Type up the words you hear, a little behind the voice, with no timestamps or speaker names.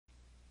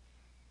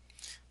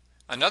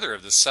Another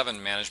of the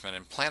 7 management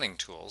and planning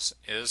tools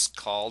is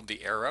called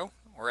the Arrow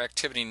or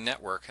Activity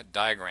Network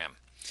Diagram.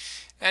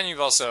 And you've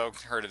also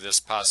heard of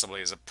this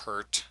possibly as a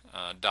PERT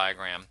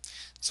diagram.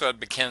 So it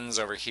begins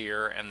over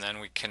here, and then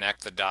we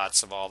connect the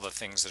dots of all the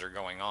things that are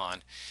going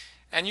on.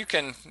 And you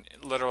can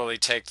literally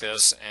take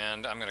this,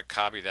 and I'm going to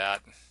copy that,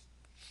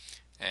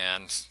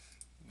 and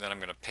then I'm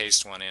going to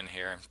paste one in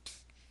here.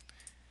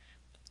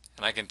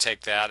 And I can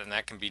take that, and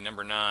that can be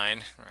number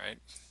 9, right?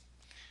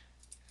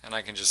 And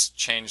I can just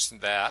change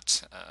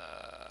that,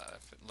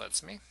 if it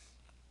lets me,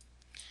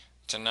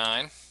 to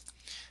 9.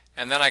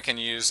 And then I can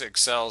use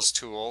Excel's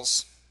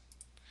tools,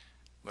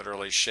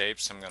 literally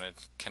shapes. I'm going to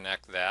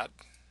connect that,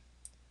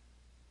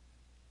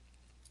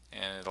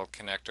 and it'll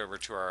connect over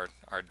to our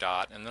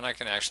dot, and then I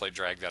can actually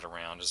drag that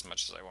around as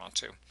much as I want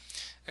to.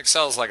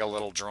 Excel is like a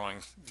little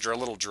drawing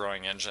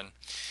engine.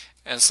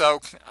 And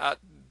so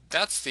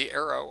that's the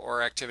Arrow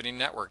or Activity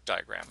Network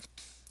diagram.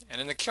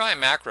 And in the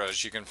QI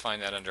macros, you can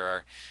find that under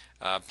our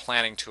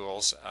planning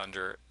tools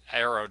under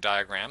Arrow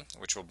diagram,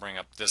 which will bring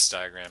up this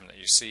diagram that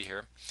you see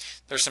here.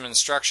 There's some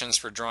instructions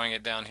for drawing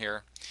it down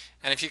here.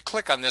 And if you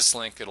click on this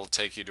link, it'll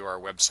take you to our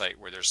website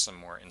where there's some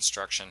more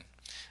instruction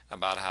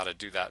about how to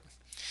do that.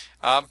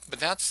 But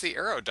that's the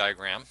Arrow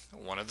diagram,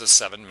 one of the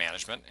 7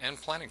 management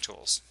and planning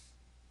tools.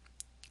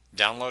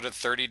 Download a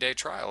 30-day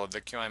trial of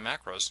the QI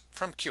macros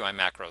from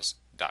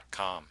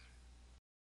QImacros.com.